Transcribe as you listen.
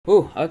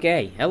Oh,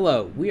 okay.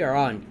 Hello. We are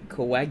on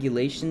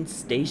Coagulation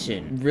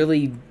Station.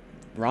 Really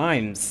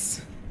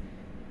rhymes.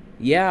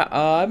 Yeah,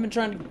 I've been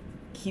trying to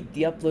keep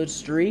the upload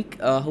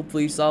streak.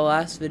 Hopefully you saw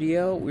last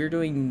video. We're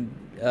doing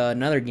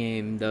another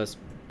game that was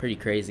pretty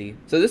crazy.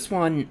 So this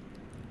one,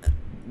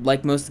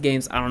 like most of the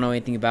games I don't know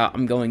anything about,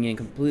 I'm going in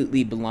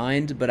completely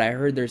blind, but I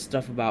heard there's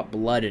stuff about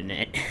blood in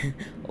it.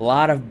 A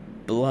lot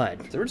of blood.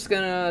 So we're just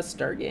gonna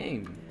start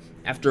game.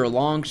 After a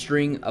long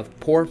string of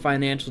poor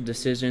financial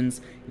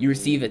decisions, you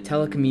receive a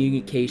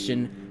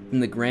telecommunication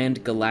from the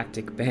Grand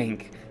Galactic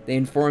Bank. They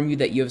inform you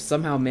that you have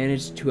somehow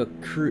managed to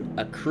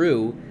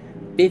accrue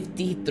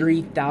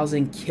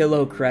 53,000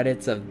 kilo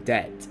credits of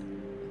debt.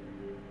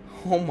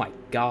 Oh my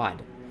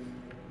god.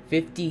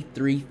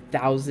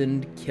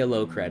 53,000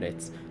 kilo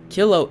credits.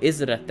 Kilo is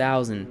at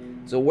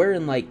 1,000, so we're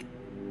in like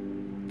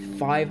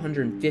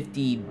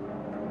 550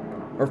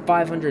 or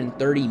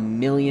 530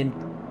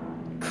 million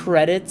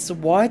credits.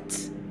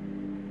 What?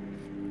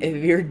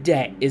 If your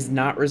debt is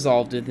not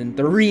resolved within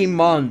 3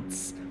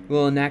 months,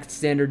 we'll enact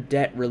standard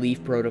debt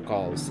relief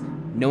protocols.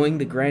 Knowing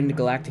the Grand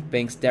Galactic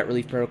Bank's debt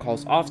relief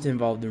protocols often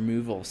involve the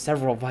removal of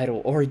several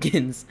vital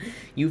organs,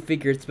 you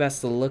figure it's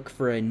best to look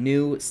for a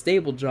new,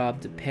 stable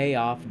job to pay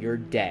off your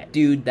debt.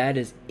 Dude, that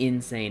is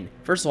insane.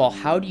 First of all,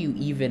 how do you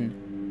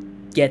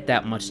even get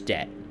that much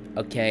debt?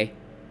 Okay?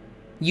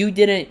 You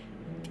didn't...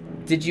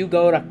 Did you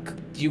go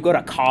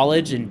to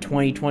college in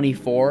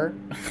 2024?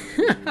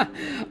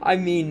 I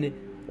mean,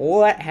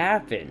 what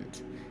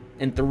happened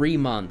in 3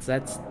 months?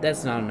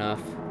 That's not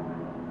enough.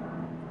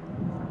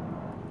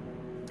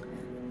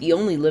 The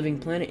only living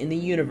planet in the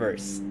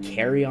universe,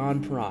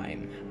 Carrion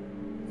Prime.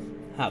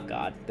 Oh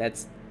god,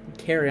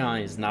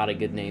 Carrion is not a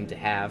good name to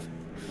have.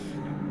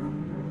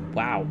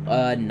 Wow,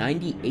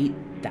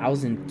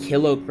 98,000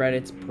 kilo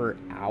credits per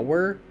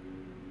hour?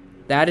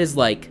 That is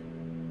like...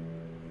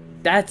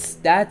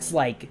 That's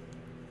like...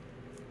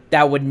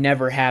 That would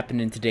never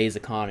happen in today's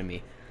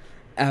economy.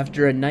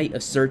 After a night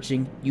of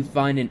searching, you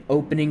find an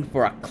opening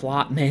for a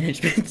clot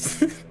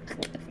management...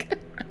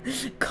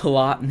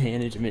 clot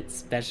management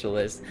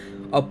specialist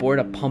aboard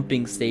a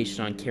pumping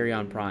station on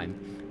Carrion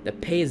Prime. The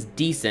pay is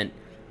decent.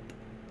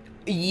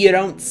 You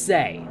don't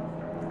say.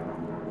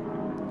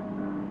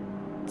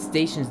 The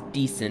station's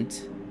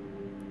decent,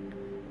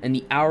 and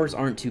the hours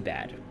aren't too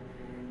bad.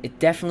 It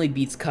definitely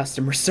beats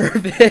customer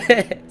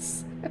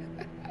service.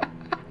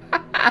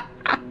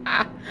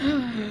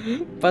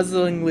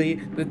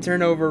 Puzzlingly, the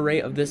turnover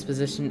rate of this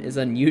position is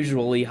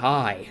unusually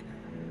high.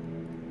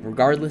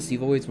 Regardless,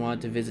 you've always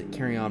wanted to visit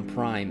Carrion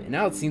Prime, and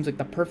now it seems like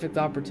the perfect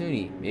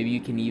opportunity. Maybe you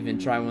can even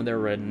try one of their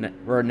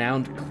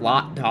renowned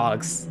clot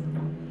dogs.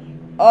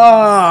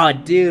 Oh,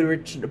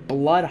 dude,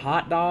 blood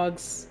hot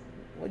dogs?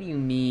 What do you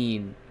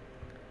mean?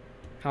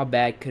 How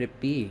bad could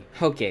it be?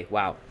 Okay,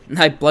 wow.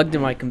 I plugged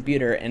in my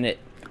computer and it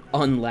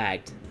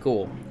unlagged.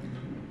 Cool.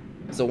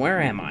 So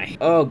where am I?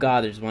 Oh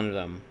god, there's one of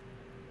them.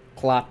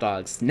 Clot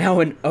dogs.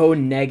 Now an O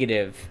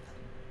negative.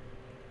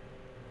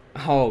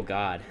 Oh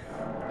god.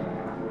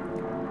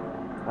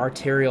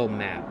 Arterial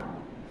map.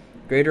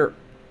 Greater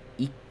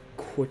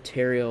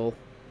equatorial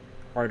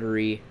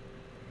artery.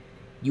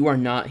 You are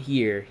not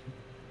here.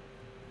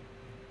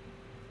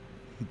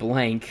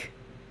 Blank.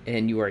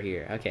 And you are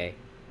here. Okay.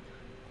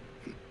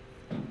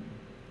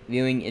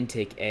 Viewing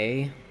intake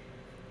A.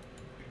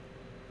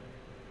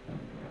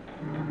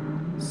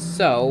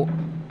 So,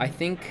 I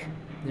think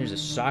there's a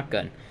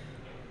shotgun.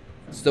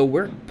 So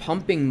we're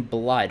pumping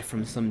blood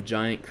from some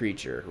giant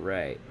creature,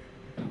 right?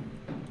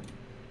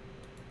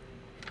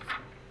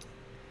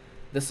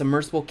 The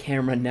submersible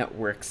camera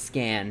network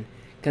scan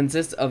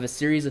consists of a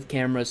series of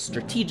cameras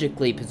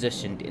strategically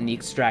positioned in the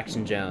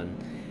extraction zone.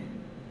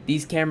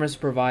 These cameras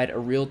provide a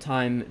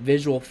real-time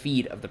visual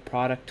feed of the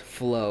product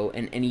flow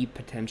and any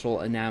potential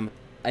anomalies.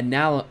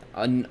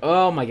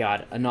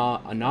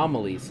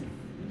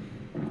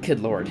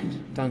 Good lord,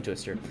 tongue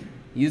twister.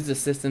 Use the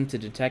system to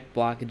detect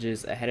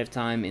blockages ahead of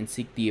time and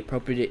seek the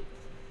appropriate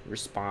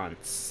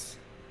response.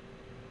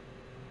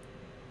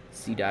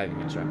 See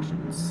diving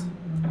instructions.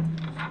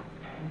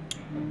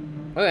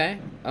 Okay,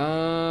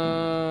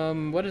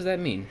 what does that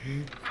mean?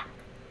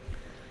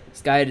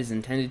 This guide is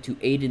intended to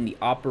aid in the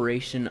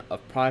operation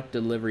of product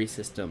delivery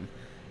system.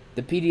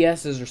 The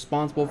PDS is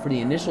responsible for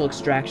the initial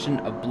extraction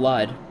of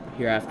blood,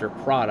 hereafter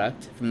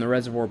product, from the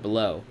reservoir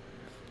below.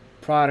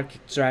 Product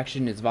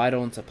extraction is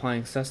vital in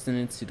supplying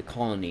sustenance to the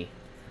colony.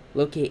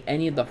 Locate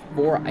any of the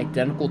 4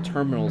 identical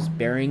terminals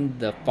bearing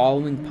the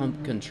following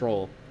pump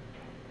control,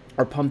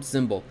 or pump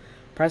symbol.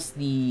 Press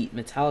the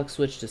metallic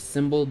switch to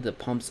symbol the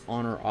pumps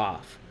on or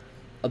off.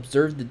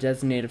 Observe the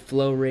designated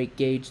flow rate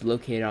gauge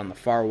located on the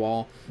far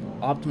wall.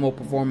 Optimal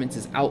performance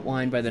is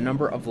outlined by the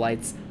number of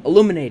lights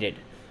illuminated.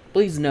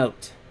 Please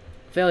note,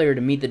 failure to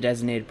meet the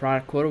designated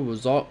product quota will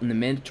result in the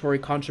mandatory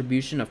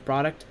contribution of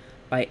product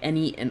by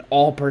any and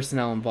all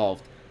personnel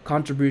involved.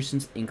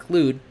 Contributions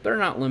include, but are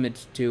not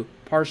limited to,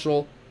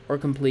 partial or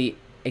complete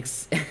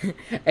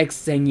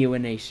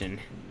exsanguination.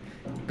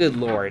 Good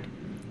lord.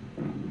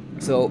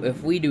 So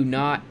if we do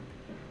not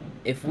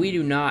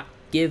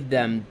give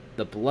them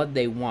the blood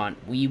they want,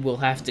 we will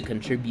have to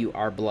contribute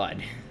our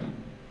blood.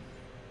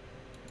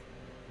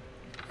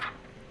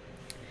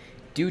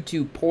 Due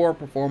to poor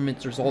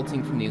performance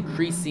resulting from the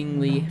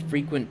increasingly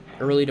frequent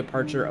early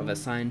departure of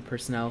assigned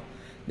personnel,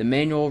 the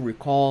manual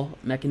recall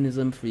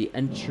mechanism for the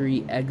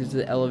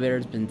entry-exit elevator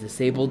has been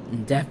disabled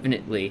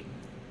indefinitely.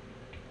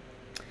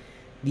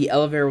 The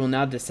elevator will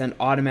now descend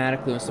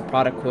automatically once the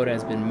product quota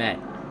has been met.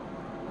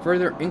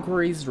 Further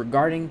inquiries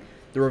regarding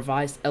the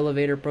revised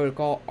elevator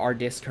protocol are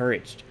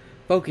discouraged.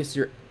 Focus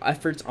your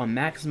efforts on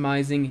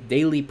maximizing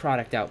daily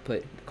product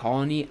output. The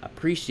colony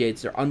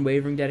appreciates their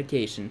unwavering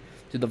dedication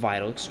to the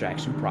vital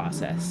extraction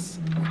process.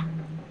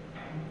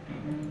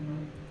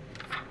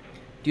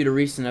 Due to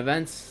recent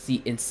events,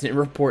 see Incident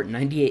Report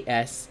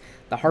 98S,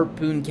 the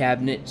harpoon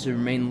cabinet should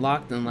remain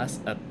locked unless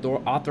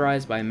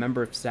authorized by a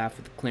member of staff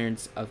with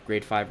clearance of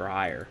grade 5 or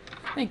higher.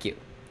 Thank you.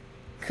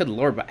 Good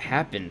lord, what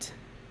happened?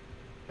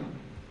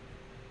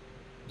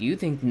 Do you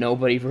think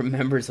nobody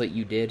remembers what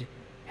you did?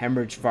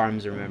 Hemorrhage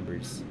Farms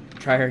remembers.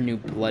 Try our new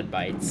blood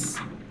bites.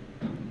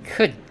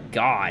 Good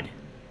god.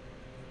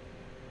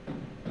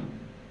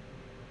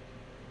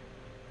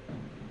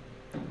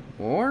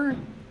 More?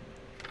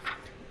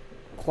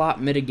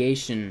 Clot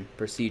mitigation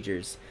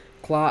procedures.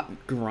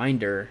 Clot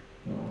grinder,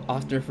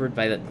 often referred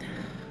by the...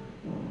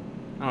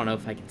 I don't know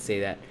if I can say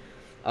that.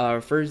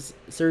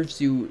 Serves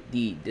to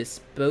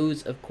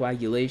dispose of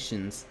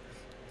coagulations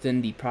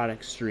within the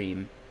product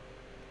stream.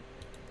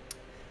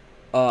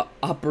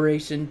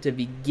 Operation to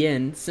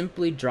begin,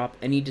 simply drop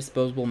any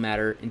disposable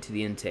matter into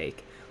the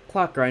intake.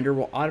 Clot grinder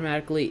will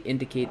automatically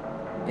initiate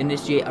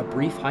a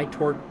brief high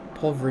torque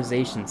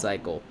pulverization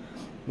cycle.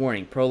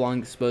 Warning,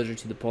 prolonged exposure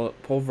to the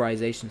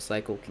pulverization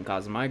cycle can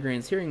cause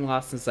migraines, hearing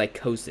loss, and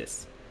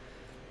psychosis.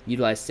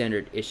 Utilize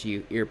standard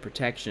issue ear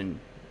protection.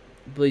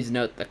 Please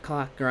note the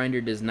clot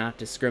grinder does not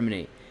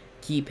discriminate.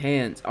 Keep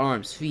hands,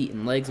 arms, feet,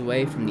 and legs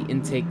away from the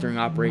intake during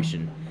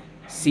operation.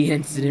 See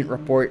Incident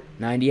Report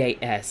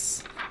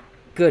 98S.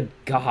 Good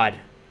God.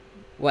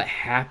 What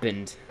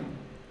happened?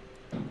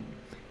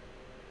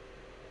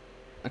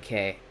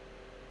 Okay.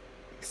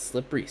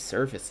 Slippery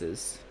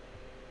surfaces.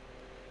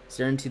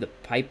 Stare into the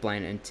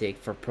pipeline intake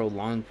for a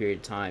prolonged period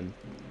of time.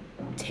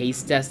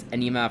 Taste test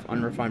any amount of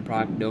unrefined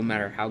product, no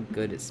matter how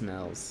good it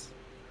smells.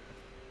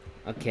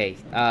 Okay,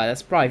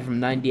 that's probably from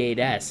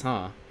 98S,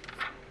 huh?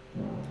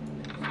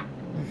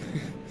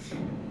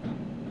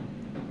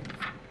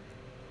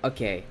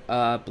 Okay,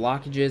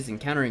 blockages.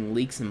 Encountering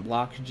leaks and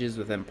blockages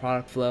within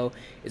product flow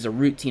is a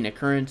routine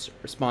occurrence.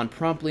 Respond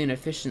promptly and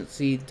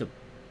efficiently to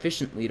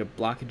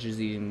blockages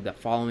using the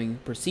following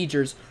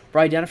procedures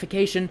for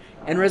identification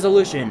and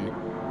resolution.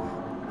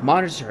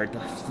 Monitor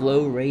the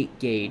flow rate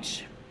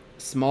gauge.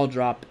 Small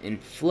drop in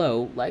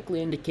flow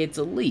likely indicates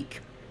a leak.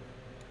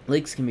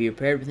 Leaks can be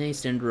repaired with any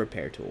standard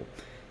repair tool.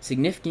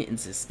 Significant and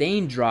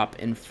sustained drop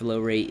in flow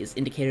rate is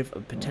indicative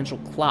of potential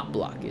clot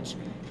blockage.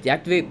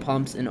 Deactivate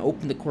pumps and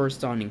open the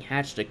corresponding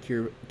hatch to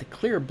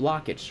clear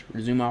blockage.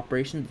 Resume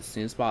operations as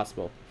soon as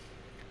possible.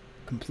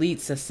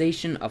 Complete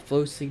cessation of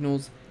flow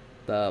signals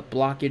the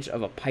blockage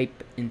of a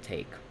pipe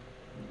intake.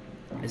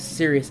 A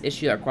serious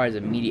issue that requires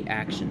immediate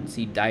action.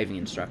 See diving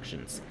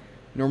instructions.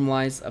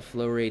 Normalize of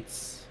flow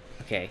rates.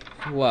 Okay.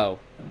 Whoa.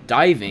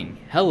 Diving.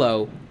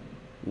 Hello.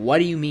 What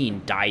do you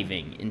mean,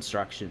 diving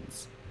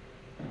instructions?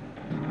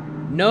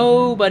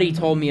 Nobody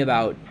told me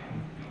about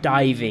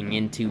diving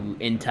into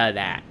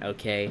that,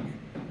 okay?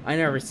 I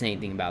never said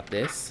anything about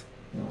this.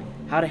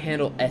 How to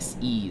handle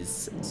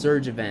SEs.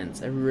 Surge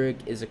events. Every rig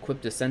is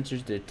equipped with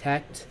sensors to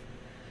detect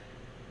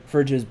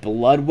Furge's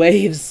blood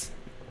waves.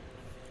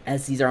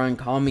 SEs are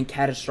uncommon,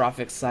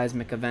 catastrophic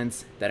seismic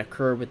events that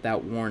occur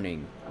without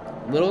warning.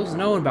 Little is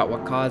known about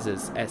what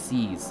causes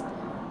SEs,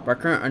 but our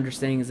current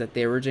understanding is that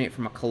they originate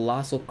from a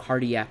colossal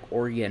cardiac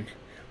organ,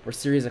 or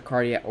series of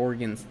cardiac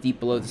organs deep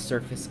below the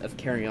surface of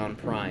Carrion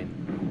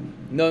Prime.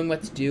 Knowing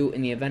what to do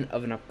in the event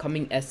of an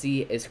upcoming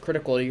SE is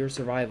critical to your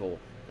survival.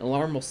 An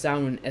alarm will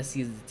sound when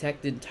SE is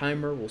detected,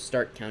 timer will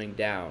start counting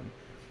down.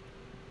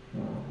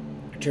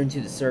 Return to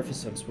the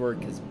surface once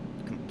work is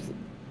complete.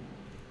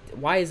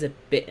 Why is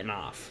it bitten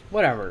off?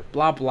 Whatever.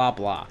 Blah, blah,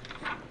 blah.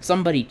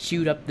 Somebody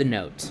chewed up the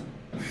note.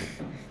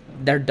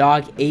 Their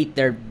dog ate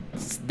their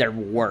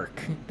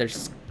work.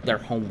 Their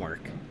homework.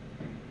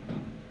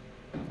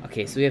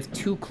 Okay, so we have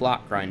 2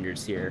 clot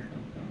grinders here.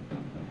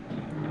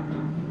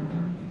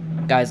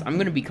 Guys, I'm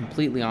going to be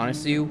completely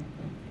honest with you.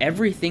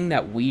 Everything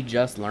that we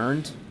just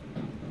learned,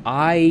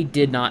 I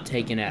did not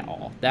take in at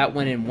all. That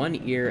went in one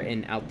ear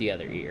and out the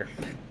other ear.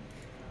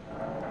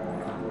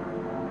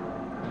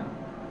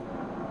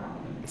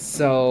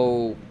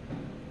 So,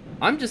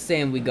 I'm just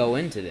saying we go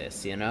into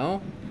this, you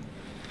know?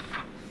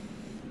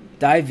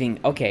 Diving.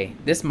 Okay,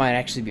 this might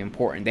actually be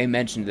important. They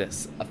mentioned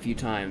this a few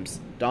times.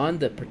 Don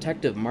the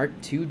protective Mark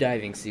II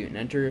diving suit and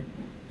enter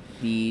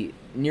the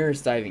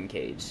nearest diving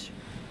cage.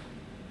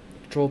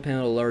 Control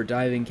panel to lower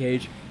diving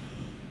cage.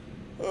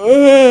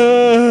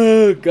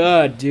 Oh,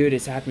 God, dude,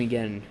 it's happening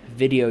again.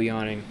 Video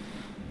yawning.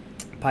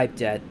 Pipe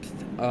depth.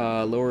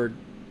 Lower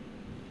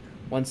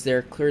Once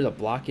there, clear the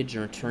blockage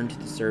and return to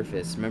the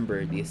surface.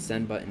 Remember, the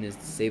ascend button is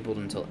disabled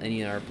until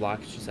any other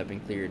blockages have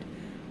been cleared.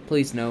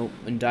 Please note,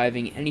 when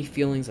diving, any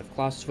feelings of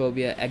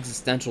claustrophobia,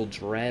 existential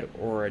dread,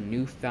 or a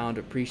newfound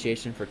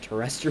appreciation for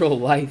terrestrial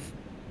life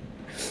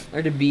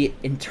are to be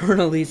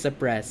internally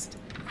suppressed.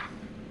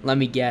 Let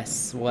me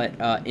guess what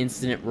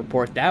incident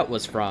report that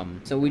was from.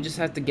 So we just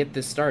have to get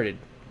this started.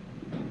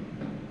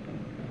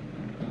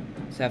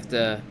 Just have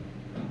to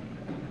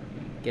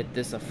get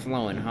this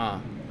a-flowing, huh?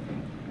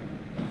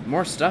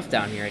 More stuff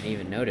down here I didn't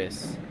even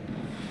notice.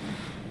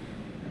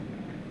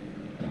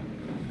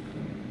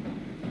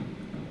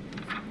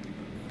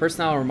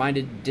 Personnel are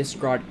reminded to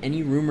disregard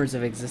any rumors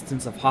of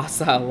existence of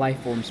hostile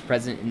life forms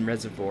present in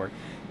reservoir.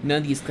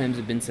 None of these claims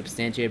have been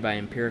substantiated by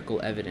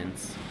empirical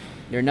evidence.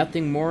 They're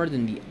nothing more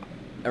than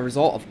a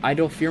result of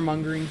idle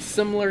fear-mongering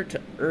similar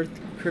to Earth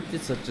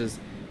cryptids such as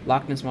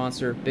Loch Ness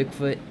Monster,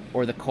 Bigfoot,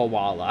 or the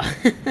koala.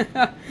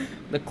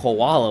 The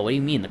koala? What do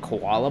you mean? The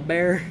koala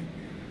bear?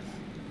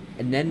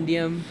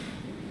 Addendum.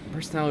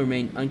 Personnel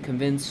remain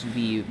unconvinced to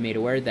be made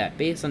aware that,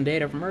 based on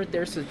data from Earth,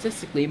 they're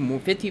statistically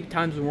 50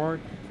 times more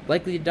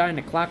likely to die in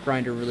a clock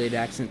grinder-related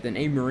accident than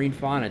any marine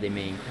fauna they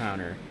may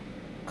encounter.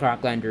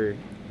 Clock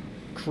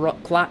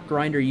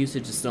grinder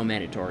usage is still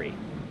mandatory.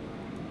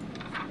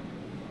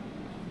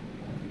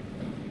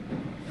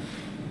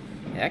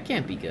 Yeah, that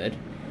can't be good.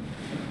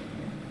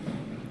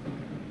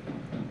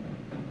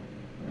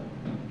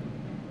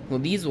 Well,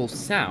 these will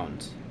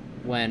sound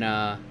when,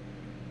 oh,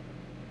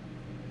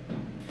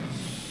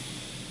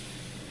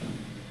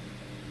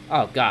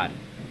 God.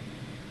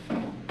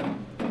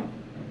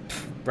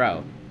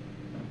 Bro.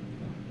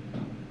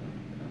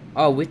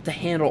 Oh, we have to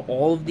handle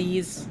all of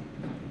these?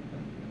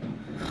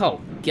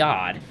 Oh,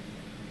 God.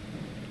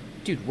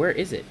 Dude, where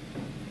is it?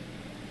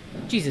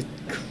 Jesus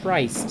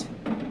Christ.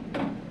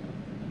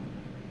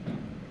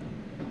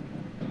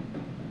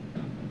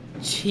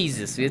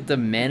 Jesus, we have to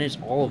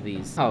manage all of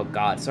these. Oh,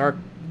 God. So our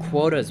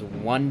quota is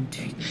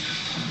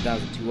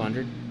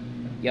 1,200.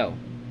 Yo.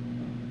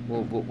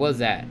 What was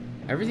that?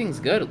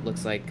 Everything's good, it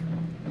looks like.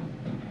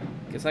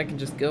 Guess I can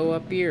just go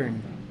up here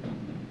and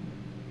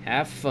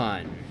have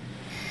fun.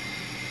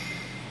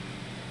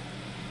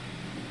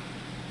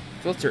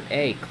 Filter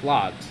A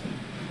clogged.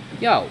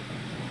 Yo.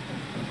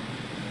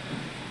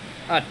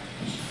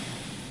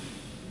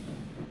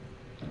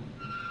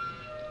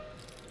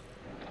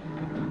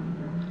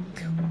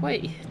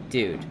 Wait,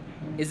 dude.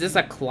 Is this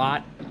a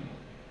clot?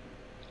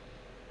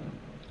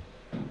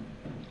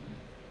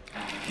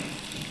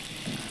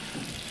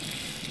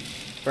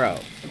 Bro.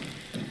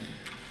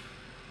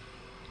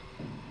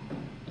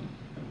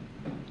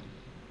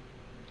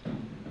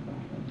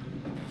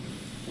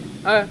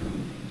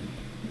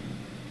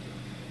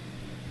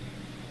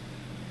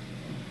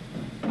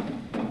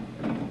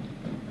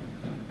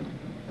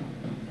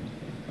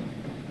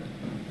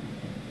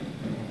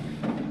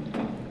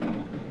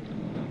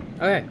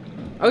 Okay.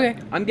 Okay,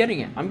 I'm getting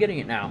it. I'm getting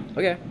it now.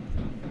 Okay.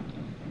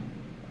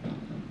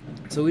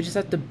 So we just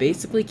have to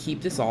basically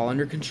keep this all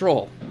under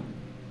control.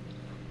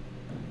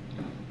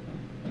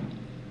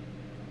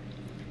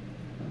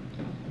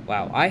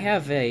 Wow, I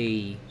have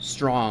a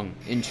strong,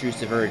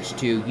 intrusive urge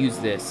to use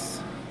this.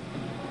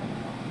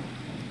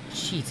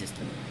 Jesus.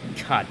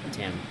 God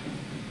damn.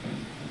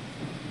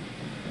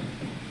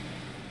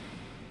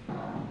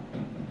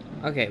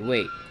 Okay,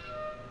 wait.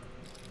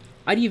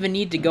 I didn't even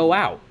need to go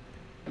out.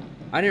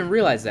 I didn't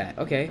realize that.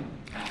 Okay.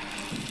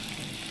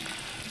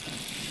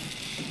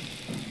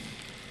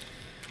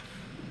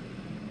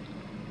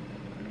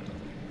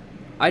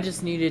 I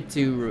just needed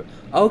to...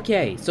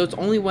 Okay, so it's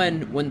only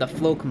when the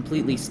flow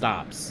completely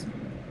stops.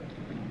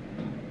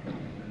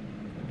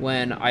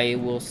 When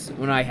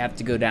I have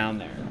to go down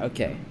there.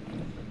 Okay.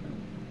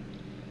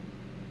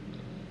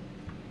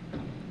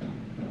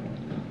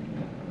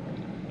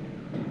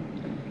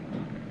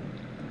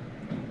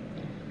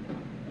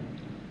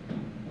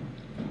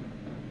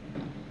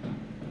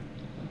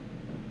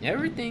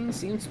 Everything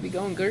seems to be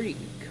going great.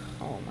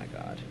 Oh my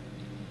god.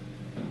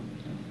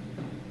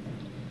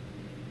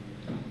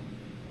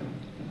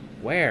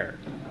 Where?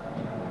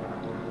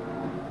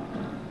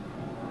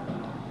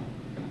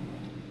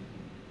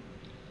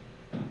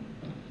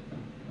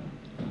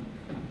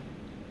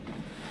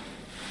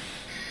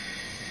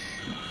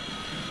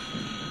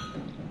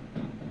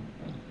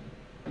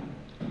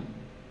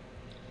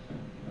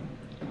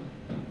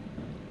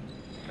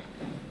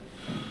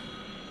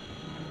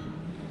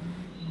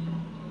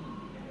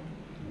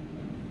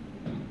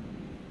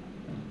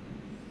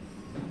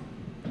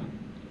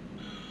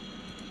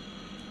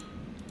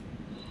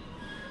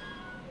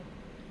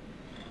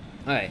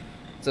 Okay,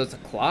 so it's a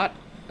clot?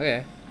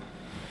 Okay.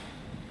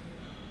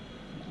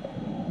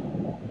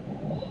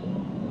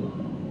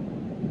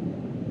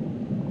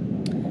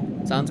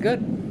 Sounds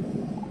good.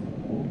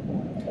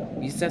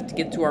 We just have to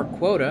get to our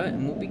quota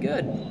and we'll be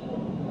good.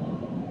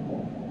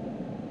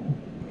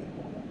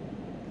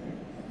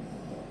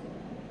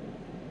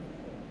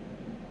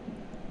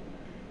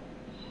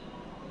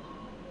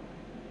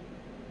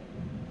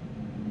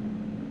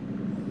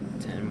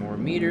 More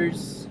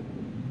meters.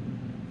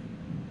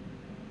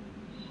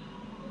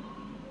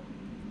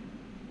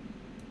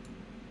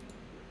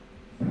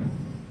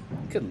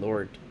 Good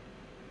lord.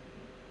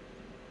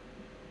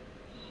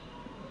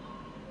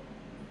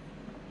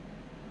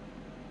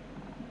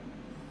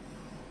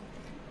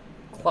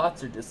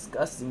 Clots are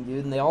disgusting,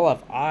 dude, and they all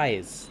have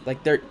eyes.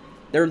 Like, they're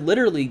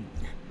literally...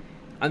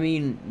 I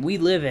mean, we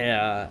live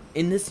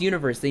in this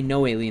universe, they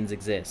know aliens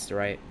exist,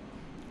 right?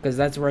 Because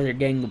that's where they're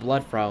getting the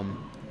blood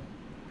from.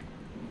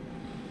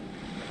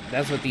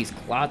 That's what these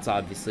clots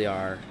obviously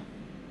are.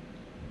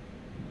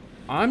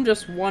 I'm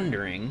just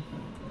wondering...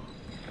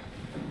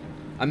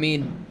 I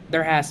mean,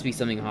 there has to be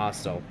something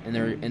hostile, and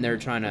they're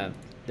trying to...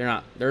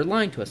 They're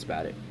lying to us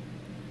about it.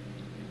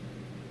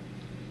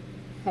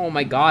 Oh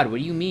my god, what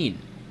do you mean?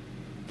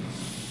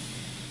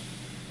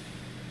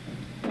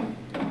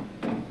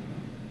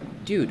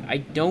 Dude, I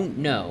don't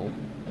know.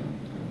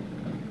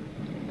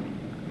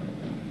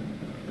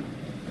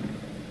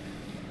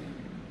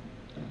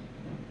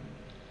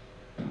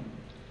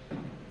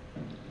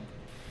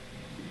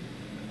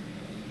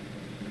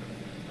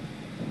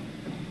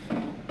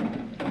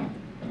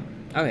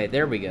 Okay,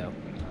 there we go.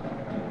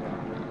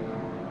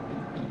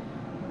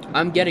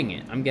 I'm getting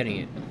it. I'm getting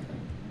it.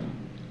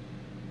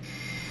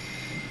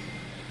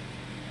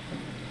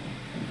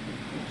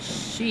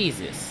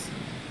 Jesus.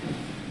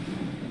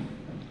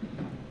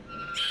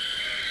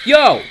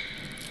 Yo!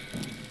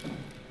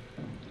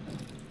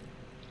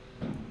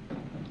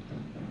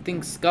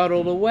 Thing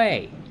scuttled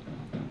away.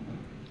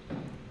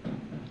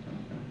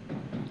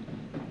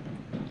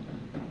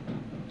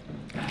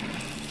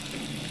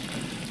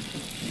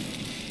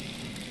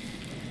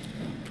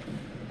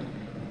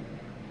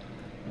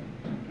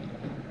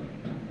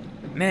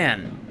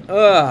 Man.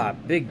 Ugh,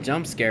 big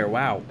jump scare.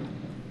 Wow.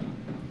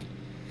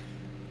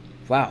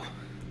 Wow.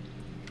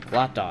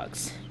 Hot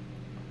dogs.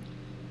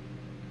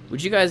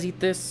 Would you guys eat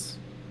this?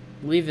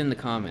 Leave in the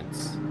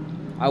comments.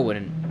 I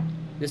wouldn't.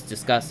 This is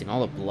disgusting.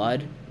 All the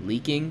blood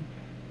leaking.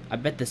 I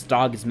bet this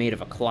dog is made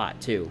of a clot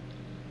too.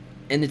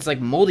 And it's like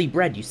moldy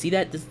bread. You see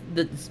that?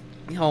 This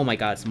oh my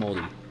god, it's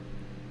moldy.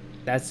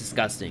 That's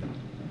disgusting.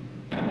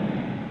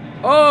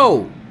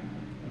 Oh!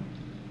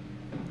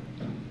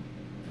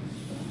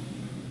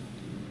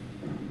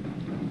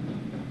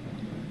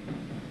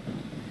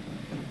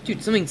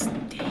 Dude, something's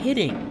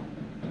hitting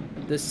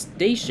the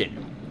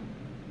station.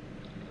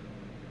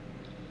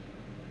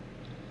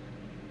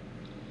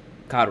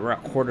 God, we're a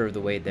quarter of the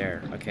way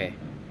there. Okay.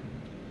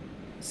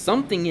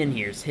 Something in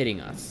here is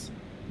hitting us.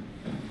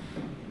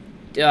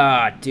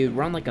 Ah, dude,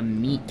 we're on like a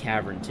meat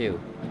cavern too.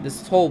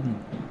 This whole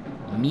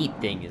meat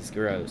thing is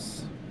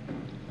gross.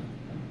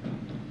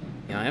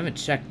 Yeah, I haven't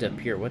checked up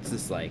here. What's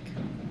this like?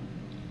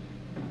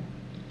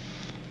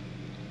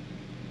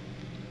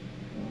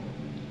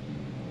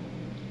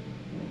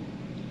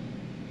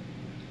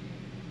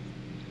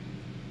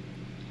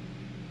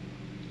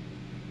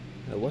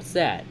 What's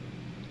that?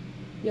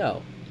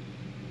 Yo.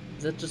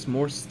 Is that just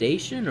more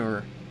station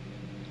or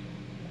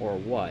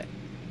what?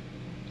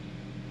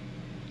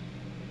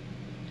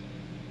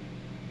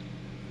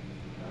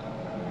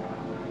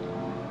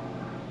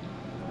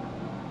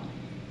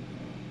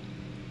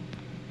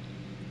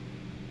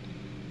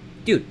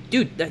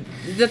 Dude,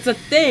 that's a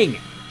thing!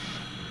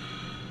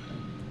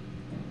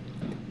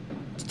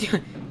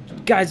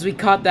 Guys, we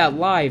caught that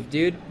live,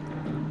 dude.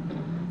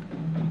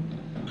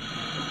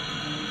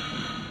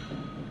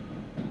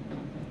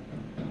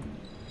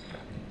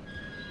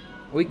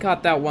 We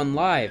caught that one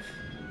live.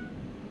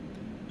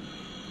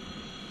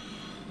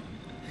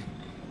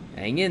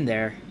 Hang in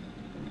there.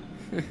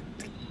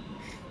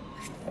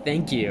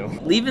 Thank you.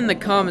 Leave in the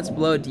comments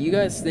below, do you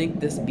guys think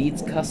this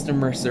beats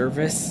customer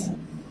service?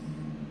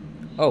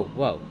 Oh,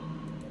 whoa.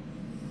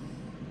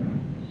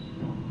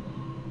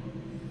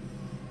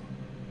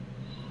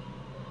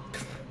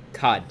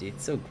 God, dude,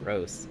 it's so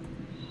gross.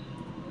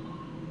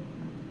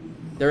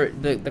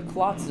 The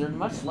clots, they're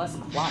much less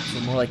clots,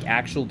 they're more like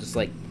actual, just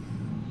like,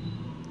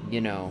 you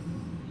know,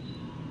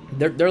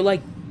 they're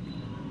like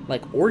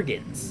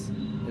organs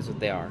is what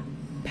they are.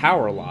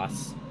 Power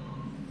loss.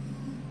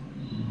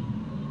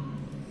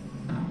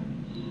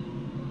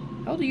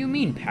 How do you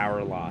mean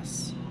power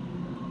loss?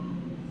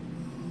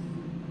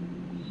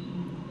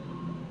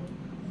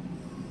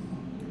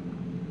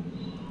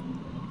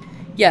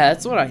 Yeah,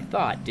 that's what I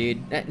thought,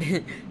 dude.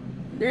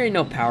 There ain't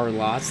no power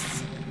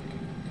loss.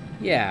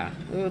 Yeah,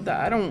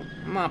 I'm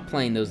not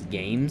playing those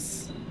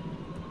games.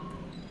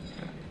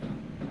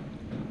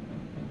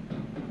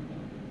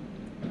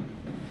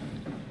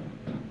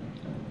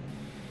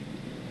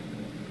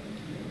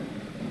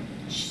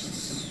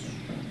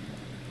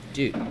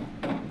 Dude.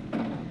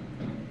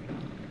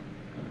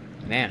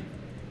 Man.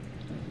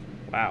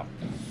 Wow.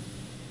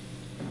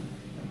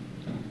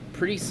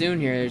 Pretty soon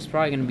here, there's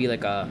probably gonna be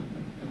like a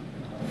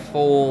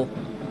full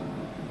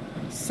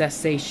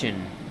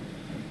cessation,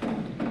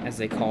 as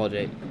they called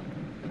it.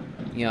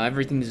 You know,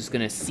 everything's just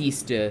gonna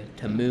cease to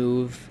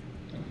move.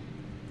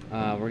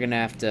 We're gonna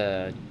have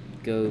to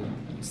go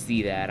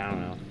see that. I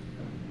don't know.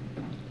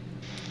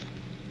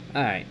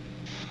 Alright.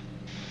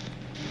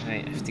 I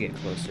have to get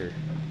closer.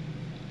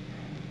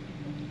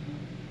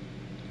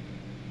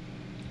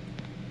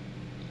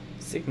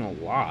 Signal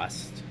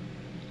lost.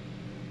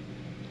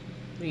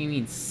 What do you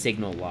mean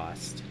signal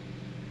lost?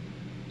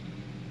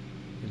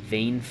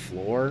 Vein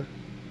floor?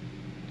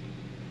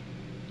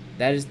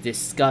 That is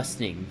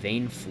disgusting.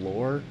 Vein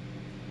floor?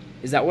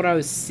 Is that what I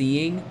was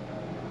seeing?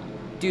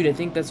 Dude, I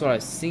think that's what I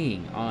was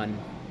seeing on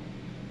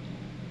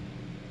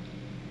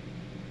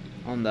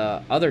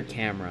the other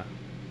camera.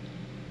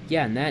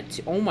 Yeah, and that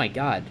too. Oh my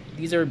god.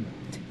 These are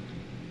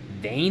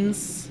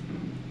veins?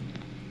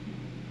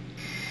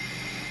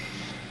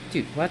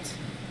 Dude, what?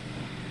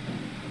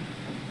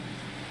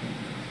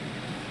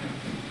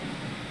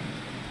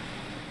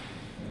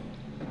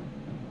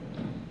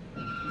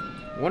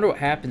 I wonder what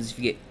happens if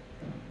you get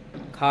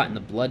caught in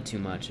the blood too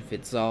much. If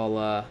it's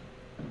all,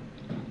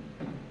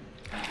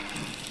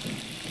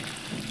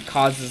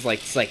 causes, like,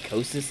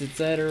 psychosis, it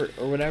said, or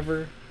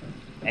whatever.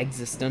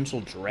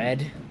 Existential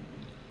dread.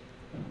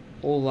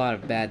 Whole lot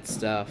of bad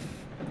stuff.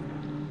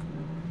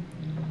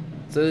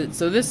 So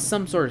this is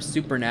some sort of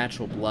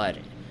supernatural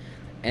blood.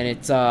 And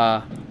it's,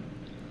 the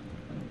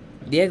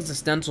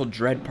existential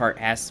dread part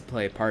has to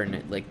play a part in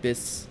it. Like,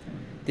 this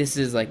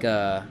is like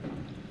a...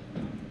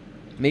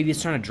 Maybe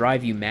it's trying to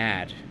drive you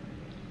mad.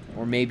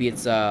 Or maybe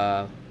it's,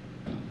 I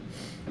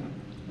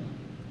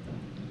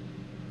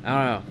don't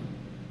know.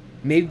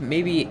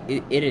 Maybe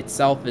it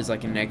itself is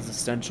like an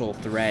existential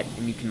threat,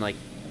 and you can, like,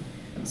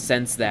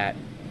 sense that.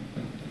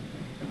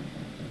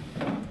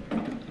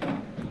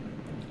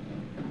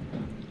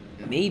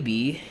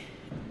 Maybe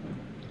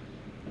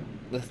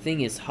the thing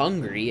is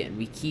hungry, and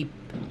we keep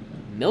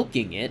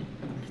milking it.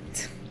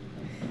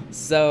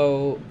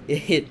 So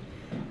it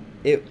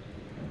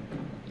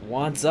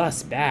wants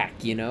us back,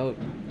 you know?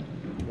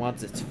 It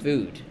wants its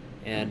food.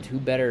 And who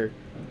better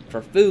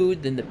for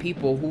food than the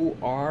people who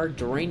are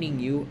draining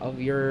you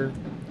of your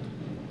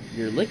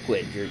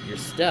liquid, your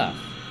stuff.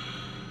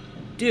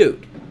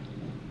 Dude.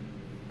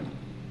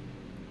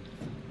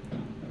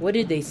 What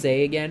did they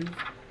say again?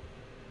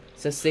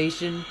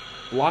 Cessation,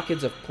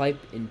 blockage of pipe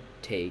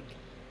intake.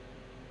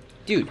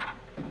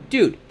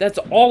 Dude, that's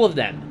all of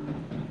them.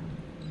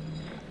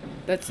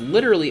 That's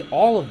literally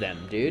all of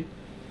them, dude.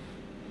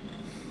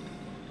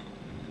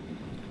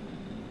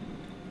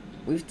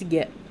 We have to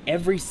get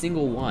every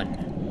single one.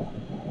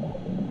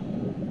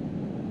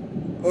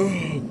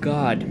 Oh,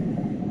 God.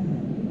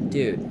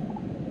 Dude.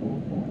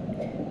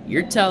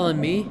 You're telling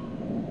me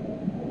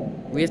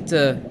we have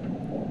to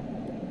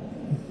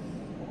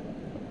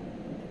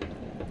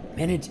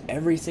manage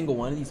every single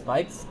one of these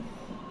pipes?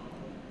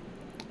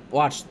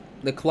 Watch.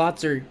 The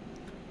clots are...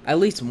 At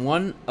least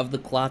one of the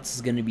clots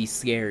is going to be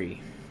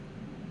scary.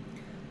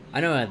 I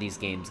know how these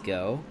games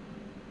go.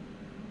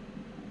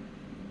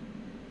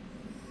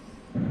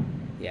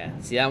 Yeah,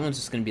 see, that one's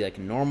just gonna be like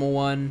a normal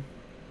one.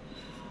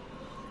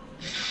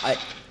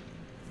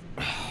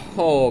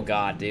 Oh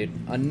god, dude.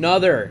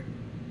 Another!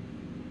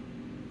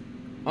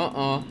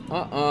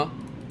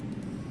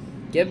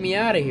 Get me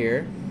out of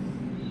here.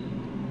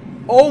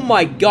 Oh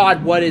my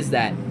god, what is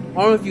that? I don't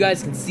know if you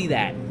guys can see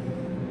that.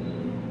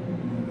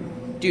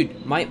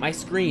 Dude, my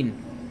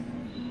screen.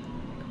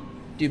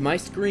 Dude, my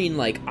screen,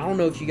 like, I don't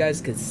know if you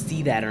guys could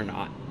see that or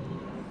not.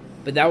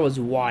 But that was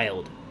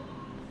wild.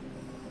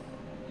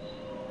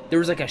 There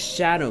was like a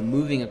shadow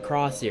moving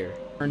across here.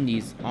 Turn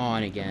these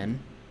on again.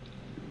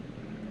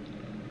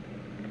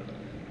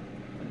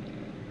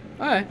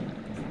 Alright.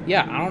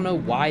 Yeah, I don't know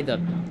why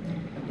the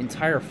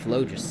entire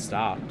flow just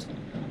stopped.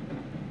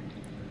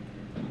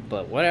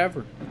 But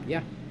whatever.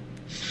 Yeah.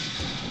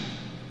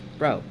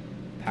 Bro.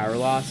 Power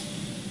loss.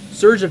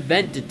 Surge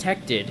event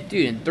detected.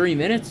 Dude, in 3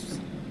 minutes?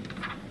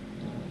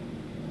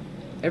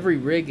 Every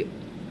rig...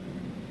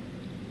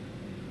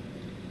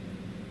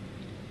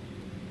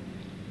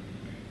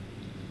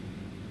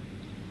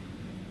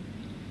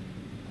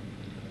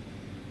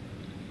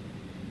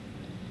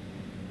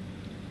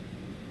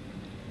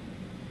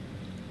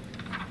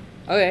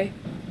 Okay.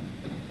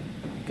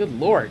 Good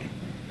lord.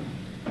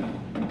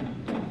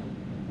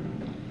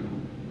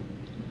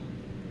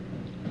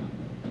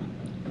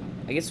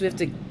 I guess we have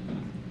to...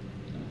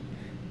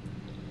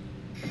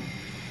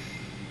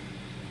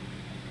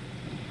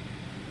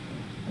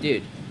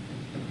 Dude.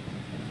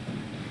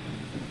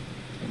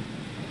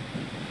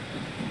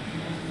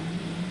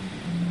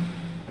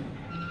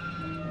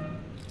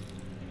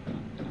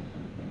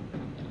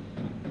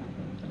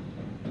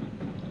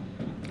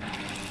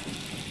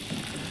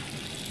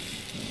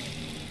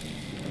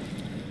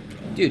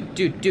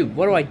 Dude,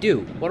 what do I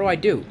do? What do I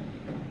do?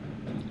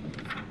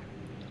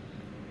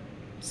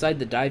 Inside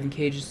the diving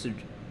cages to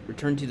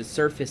return to the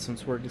surface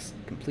once work is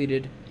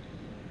completed.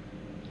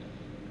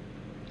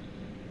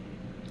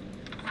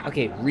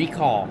 Okay,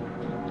 recall.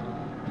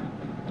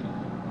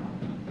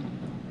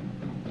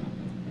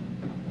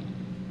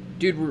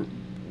 Dude,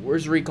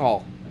 where's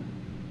recall?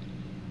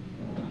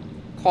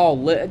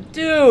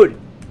 Dude!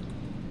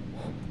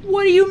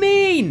 What do you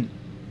mean?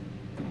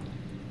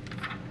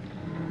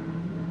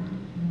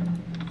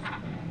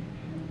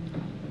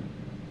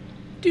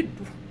 Dude,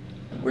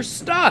 we're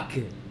stuck.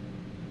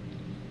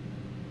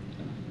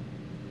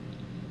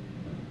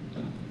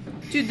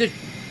 Dude, the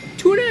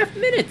 2.5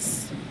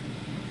 minutes.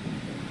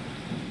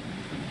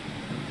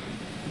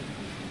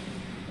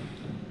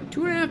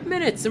 2.5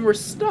 minutes and we're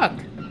stuck.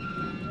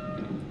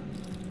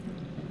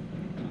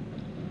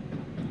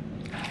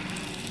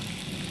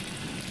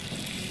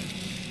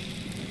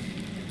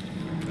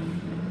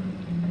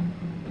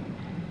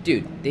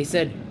 Dude, they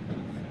said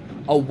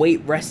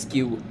await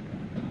rescue.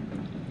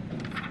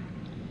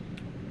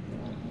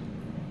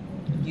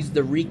 Use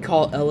the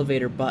recall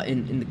elevator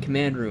button in the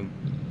command room.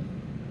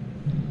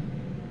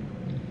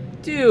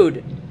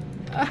 Dude.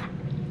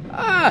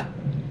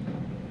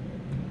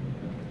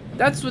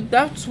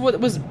 That's what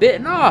was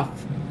bitten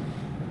off.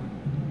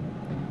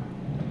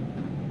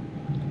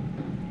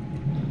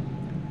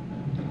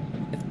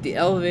 If the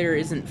elevator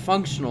isn't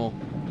functional,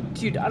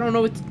 dude, I don't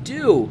know what to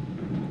do.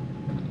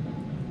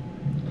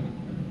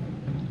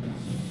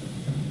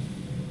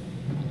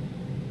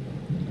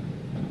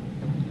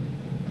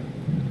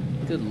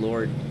 Good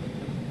lord.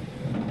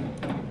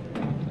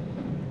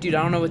 Dude,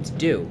 I don't know what to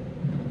do.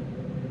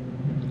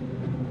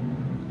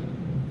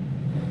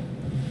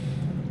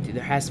 Dude,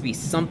 there has to be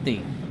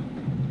something.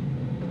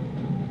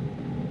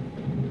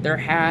 There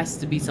has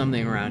to be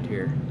something around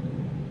here.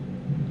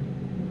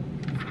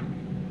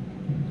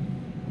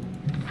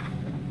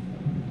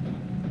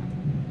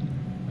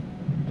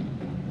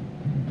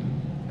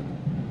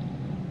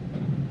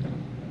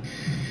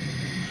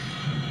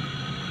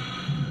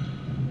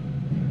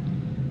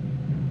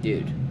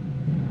 Dude.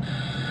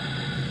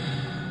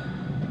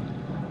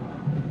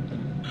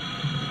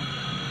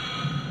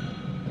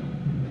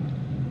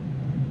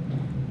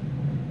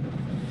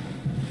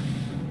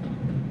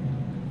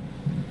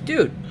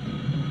 Dude.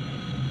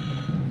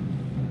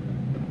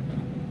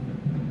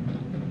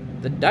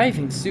 The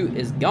diving suit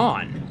is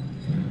gone.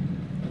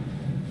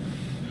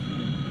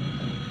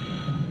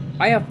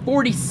 I have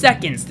 40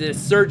 seconds to this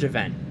surge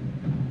event.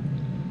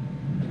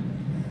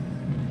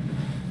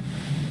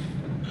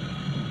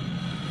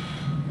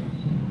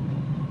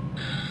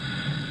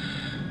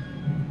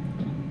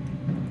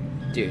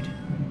 Dude.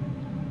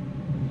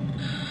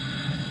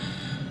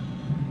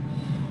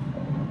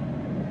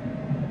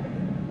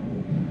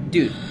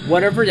 Dude,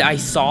 whatever I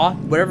saw,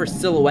 whatever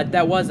silhouette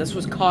that was, that's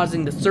what's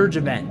causing the surge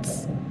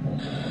events.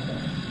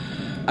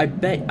 I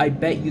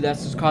bet you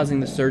that's what's causing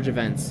the surge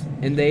events.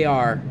 And they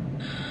are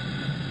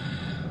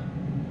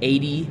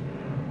 80.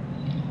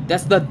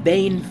 That's the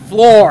vein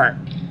floor.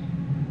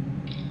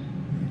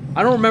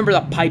 I don't remember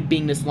the pipe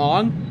being this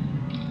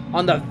long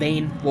on the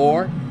vein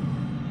floor.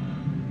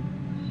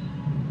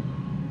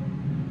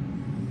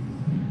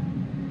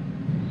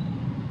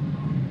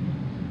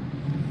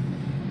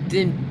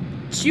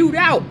 Then shoot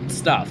out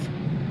stuff.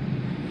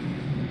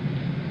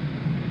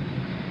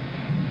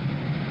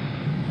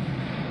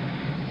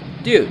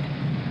 Dude.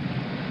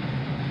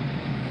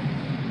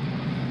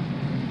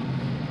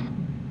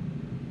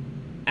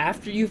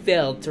 After you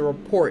failed to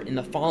report in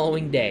the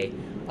following day,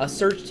 a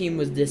search team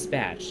was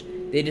dispatched.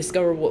 They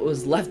discovered what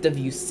was left of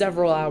you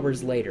several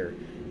hours later.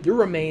 Your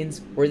remains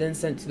were then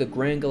sent to the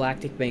Grand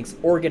Galactic Bank's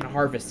Organ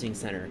Harvesting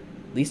Center.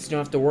 At least you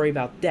don't have to worry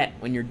about debt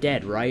when you're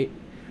dead, right?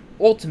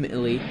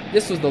 Ultimately,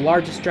 this was the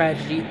largest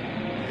tragedy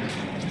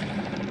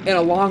in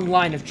a long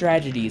line of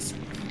tragedies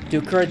to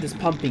occur at this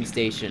pumping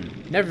station.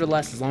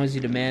 Nevertheless, as long as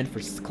your demand for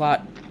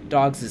clot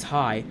dogs is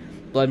high,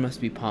 blood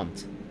must be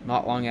pumped.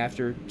 Not long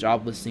after,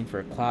 job listing for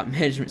a clot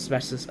management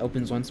specialist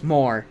opens once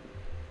more.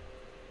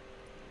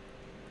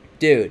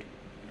 Dude.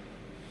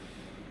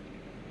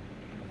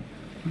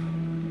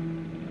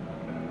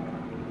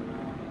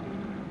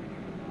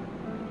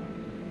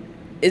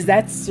 Is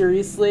that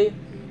seriously?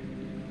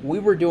 We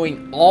were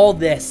doing all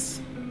this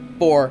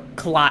for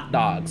clot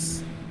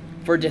dogs.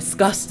 For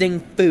disgusting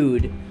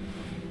food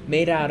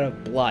made out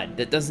of blood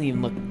that doesn't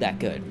even look that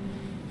good.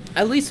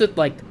 At least with,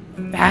 like,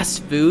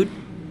 fast food.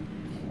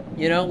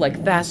 You know,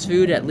 like, fast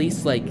food at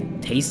least,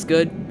 like, tastes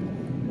good.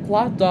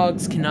 Clot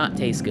dogs cannot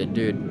taste good,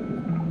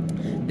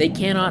 dude. They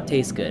cannot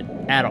taste good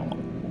at all.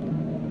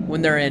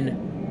 When they're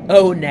in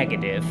O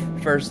negative,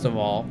 first of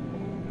all.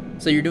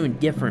 So you're doing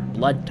different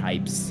blood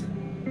types.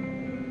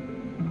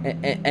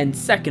 And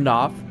second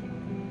off,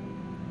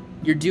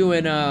 you're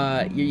doing,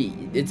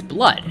 it's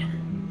blood.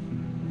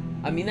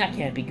 I mean, that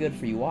can't be good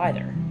for you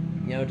either.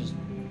 You know, just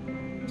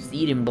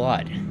eating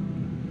blood.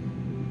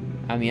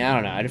 I mean, I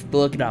don't know. I'd have to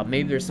look it up.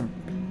 Maybe there's some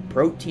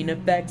protein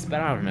effects, but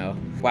I don't know.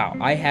 Wow,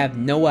 I have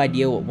no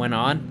idea what went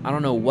on. I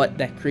don't know what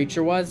that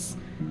creature was.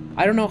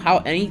 I don't know how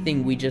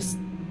anything we just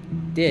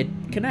did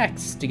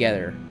connects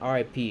together.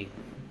 R.I.P.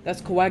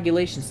 That's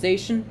Coagulation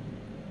Station.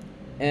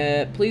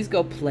 Please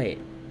go play it.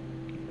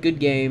 Good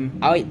game.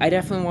 I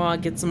definitely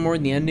want to get some more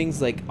of the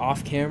endings, like,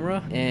 off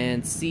camera,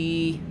 and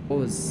see what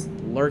was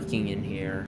lurking in here.